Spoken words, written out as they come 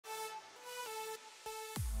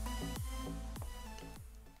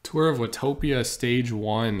Tour of Watopia Stage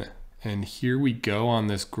 1, and here we go on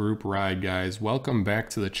this group ride, guys. Welcome back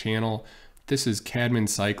to the channel. This is Cadman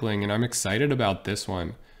Cycling, and I'm excited about this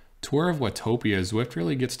one. Tour of Watopia, Zwift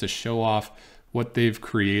really gets to show off what they've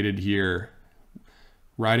created here.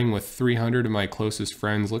 Riding with 300 of my closest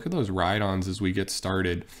friends. Look at those ride-ons as we get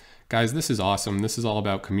started. Guys, this is awesome. This is all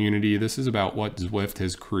about community. This is about what Zwift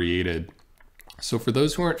has created. So for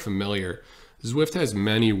those who aren't familiar, Zwift has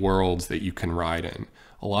many worlds that you can ride in.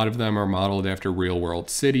 A lot of them are modeled after real world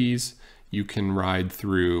cities. You can ride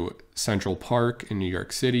through Central Park in New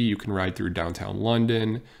York City. You can ride through downtown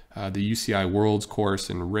London, the UCI Worlds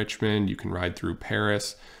course in Richmond. You can ride through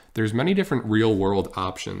Paris. There's many different real world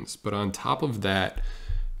options, but on top of that,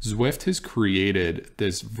 Zwift has created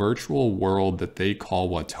this virtual world that they call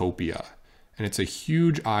Watopia. And it's a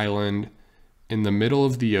huge island in the middle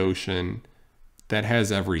of the ocean that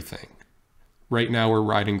has everything. Right now we're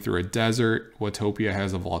riding through a desert. Watopia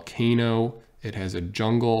has a volcano, it has a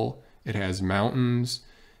jungle, it has mountains,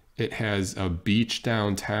 it has a beach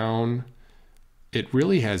downtown. It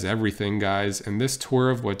really has everything, guys, and this Tour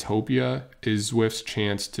of Watopia is Zwift's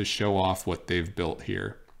chance to show off what they've built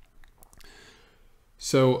here.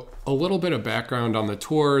 So a little bit of background on the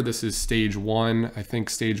tour. This is stage 1. I think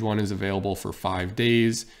stage 1 is available for 5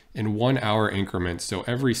 days in 1 hour increments. So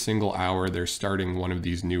every single hour they're starting one of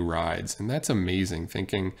these new rides. And that's amazing,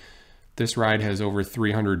 thinking this ride has over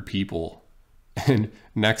 300 people. And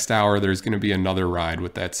next hour there's going to be another ride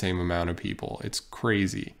with that same amount of people. It's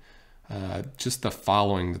crazy. Just the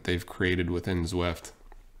following that they've created within Zwift.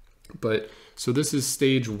 But so this is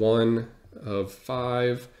stage 1 of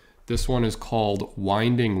 5. This one is called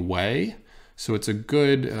Winding Way. So it's a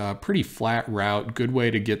good, pretty flat route, good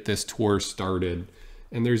way to get this tour started.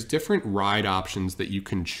 And there's different ride options that you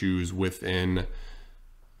can choose within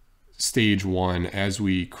stage 1 as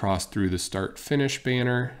we cross through the start finish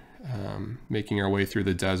banner, making our way through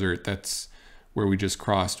the desert. That's where we just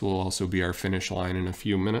crossed, will also be our finish line in a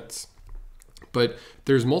few minutes. But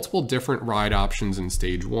there's multiple different ride options in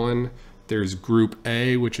stage 1. There's Group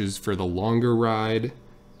A, which is for the longer ride.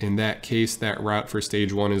 In that case, that route for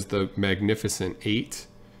stage 1 is the Magnificent 8,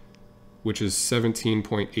 which is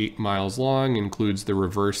 17.8 miles long, includes the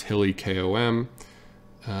reverse hilly KOM.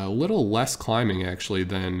 A little less climbing actually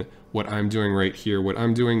than what I'm doing right here. What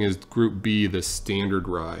I'm doing is Group B, the standard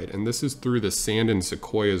ride, and this is through the Sand and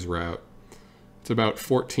Sequoias route. It's about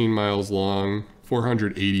 14 miles long,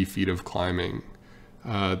 480 feet of climbing.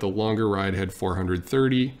 The longer ride had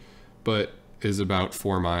 430, but is about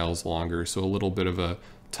 4 miles longer, so a little bit of a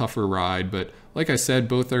tougher ride. But like I said,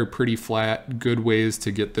 both are pretty flat, good ways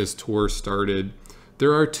to get this tour started.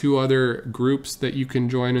 There are 2 other groups that you can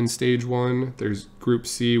join in stage 1. There's Group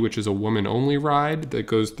C, which is a woman only ride that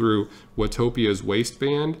goes through Watopia's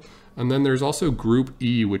waistband. And then there's also Group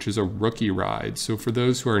E, which is a rookie ride. So for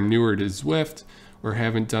those who are newer to Zwift or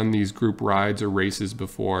haven't done these group rides or races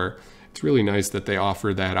before, it's really nice that they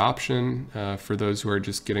offer that option for those who are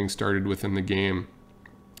just getting started within the game.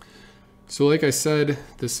 So like I said,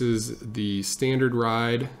 this is the standard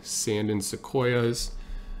ride, Sand and Sequoias.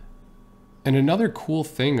 And another cool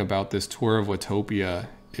thing about this Tour of Watopia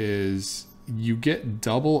is you get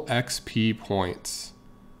double XP points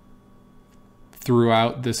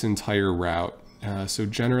throughout this entire route. So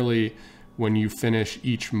generally, when you finish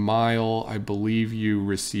each mile, I believe you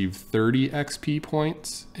receive 30 XP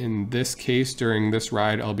points. In this case, during this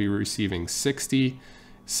ride, I'll be receiving 60.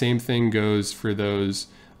 Same thing goes for those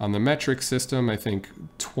on the metric system. I think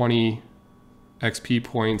 20 XP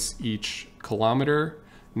points each kilometer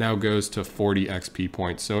now goes to 40 XP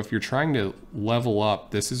points. So if you're trying to level up,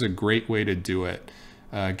 this is a great way to do it.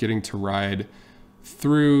 Getting to ride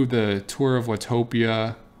through the Tour of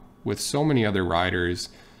Watopia with so many other riders.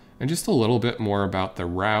 And just a little bit more about the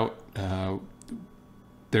route.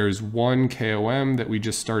 There's one KOM that we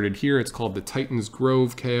just started here. It's called the Titans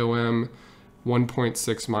Grove KOM.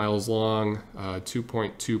 1.6 miles long,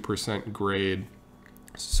 2.2% grade.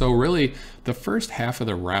 So really, the first half of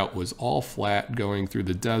the route was all flat going through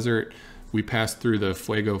the desert. We passed through the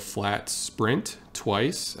Fuego Flats Sprint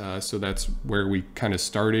twice, so that's where we kind of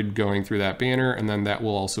started going through that banner, and then that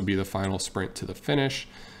will also be the final sprint to the finish.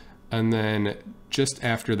 And then just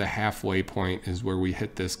after the halfway point is where we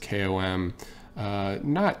hit this KOM.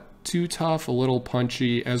 Not too tough, a little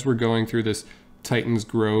punchy. As we're going through this Titans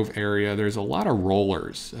Grove area, there's a lot of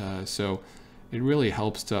rollers, so it really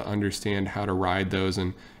helps to understand how to ride those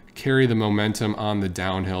and carry the momentum on the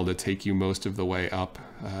downhill to take you most of the way up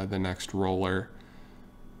the next roller.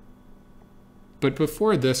 But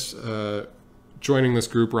before this, joining this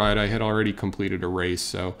group ride, I had already completed a race,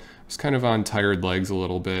 so I was kind of on tired legs a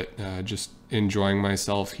little bit, just enjoying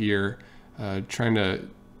myself here, trying to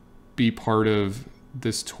be part of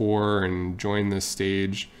this tour and join this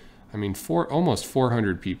stage. I mean, almost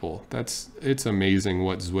 400 people. It's amazing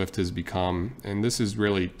what Zwift has become. And this is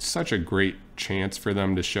really such a great chance for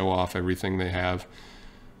them to show off everything they have.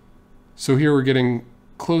 So here we're getting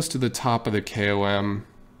close to the top of the KOM,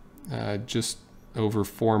 just over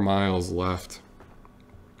 4 miles left.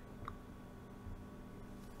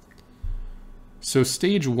 So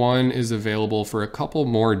stage 1 is available for a couple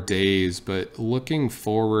more days, but looking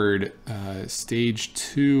forward, stage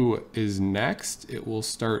 2 is next. It will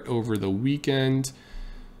start over the weekend.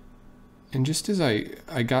 And just as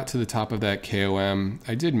I got to the top of that KOM,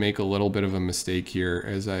 I did make a little bit of a mistake here,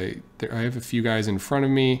 as I have a few guys in front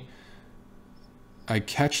of me. I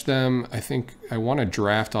catch them. I think I want to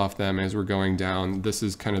draft off them as we're going down. This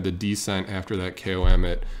is kind of the descent after that KOM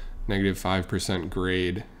at -5%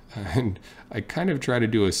 grade. And I kind of try to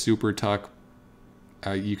do a super tuck.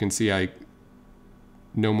 You can see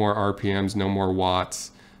no more RPMs, no more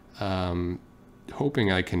watts.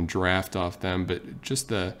 Hoping I can draft off them, but just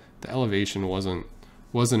the elevation wasn't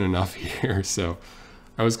enough here. So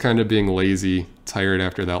I was kind of being lazy, tired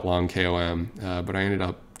after that long KOM, but I ended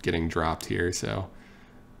up getting dropped here. So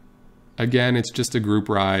again, it's just a group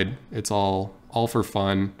ride. It's all for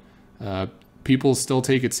fun. People still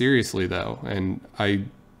take it seriously though, and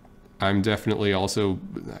I'm definitely also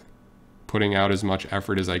putting out as much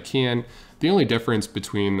effort as I can. The only difference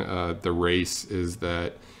between the race is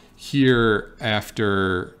that here,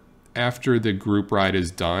 after the group ride is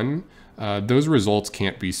done, those results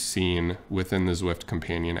can't be seen within the Zwift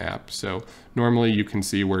companion app. So normally you can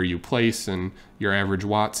see where you place and your average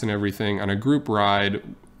watts and everything. On a group ride,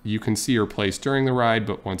 you can see your place during the ride,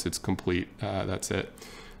 but once it's complete, that's it.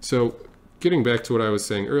 So getting back to what I was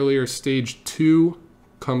saying earlier, stage 2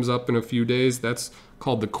 comes up in a few days. That's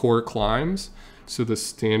called the core climbs. So the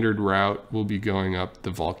standard route will be going up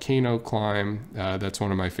the volcano climb. That's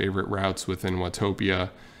one of my favorite routes within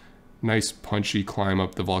Watopia. Nice punchy climb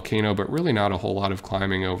up the volcano, but really not a whole lot of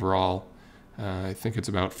climbing overall. I think it's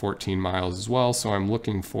about 14 miles as well. So I'm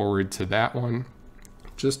looking forward to that one.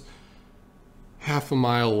 Just half a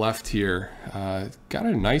mile left here. Got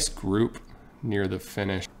a nice group near the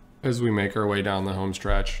finish as we make our way down the home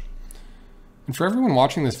stretch. And for everyone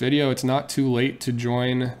watching this video, it's not too late to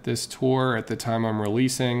join this tour at the time I'm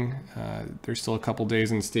releasing. There's still a couple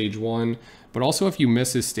days in stage 1, but also if you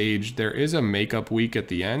miss a stage, there is a makeup week at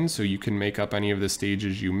the end, so you can make up any of the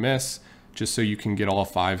stages you miss, just so you can get all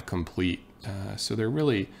 5 complete. So they're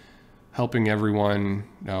really helping everyone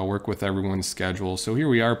work with everyone's schedule. So here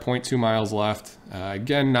we are, 0.2 miles left.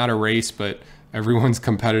 Again, not a race, but everyone's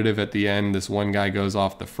competitive at the end. This one guy goes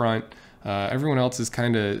off the front. Everyone else is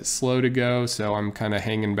kind of slow to go, so I'm kind of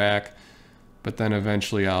hanging back. But then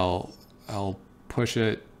eventually I'll push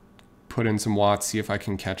it, put in some watts, see if I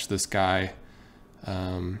can catch this guy.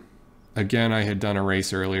 Again, I had done a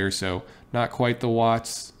race earlier, so not quite the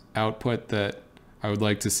watts output that I would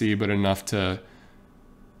like to see, but enough to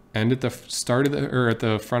end at the start of at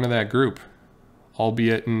the front of that group,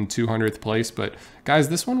 albeit in 200th place. But guys,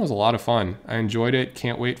 this one was a lot of fun. I enjoyed it.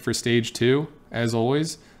 Can't wait for stage 2. As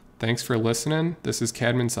always, thanks for listening. This is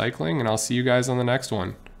Cadman Cycling, and I'll see you guys on the next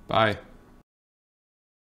one. Bye.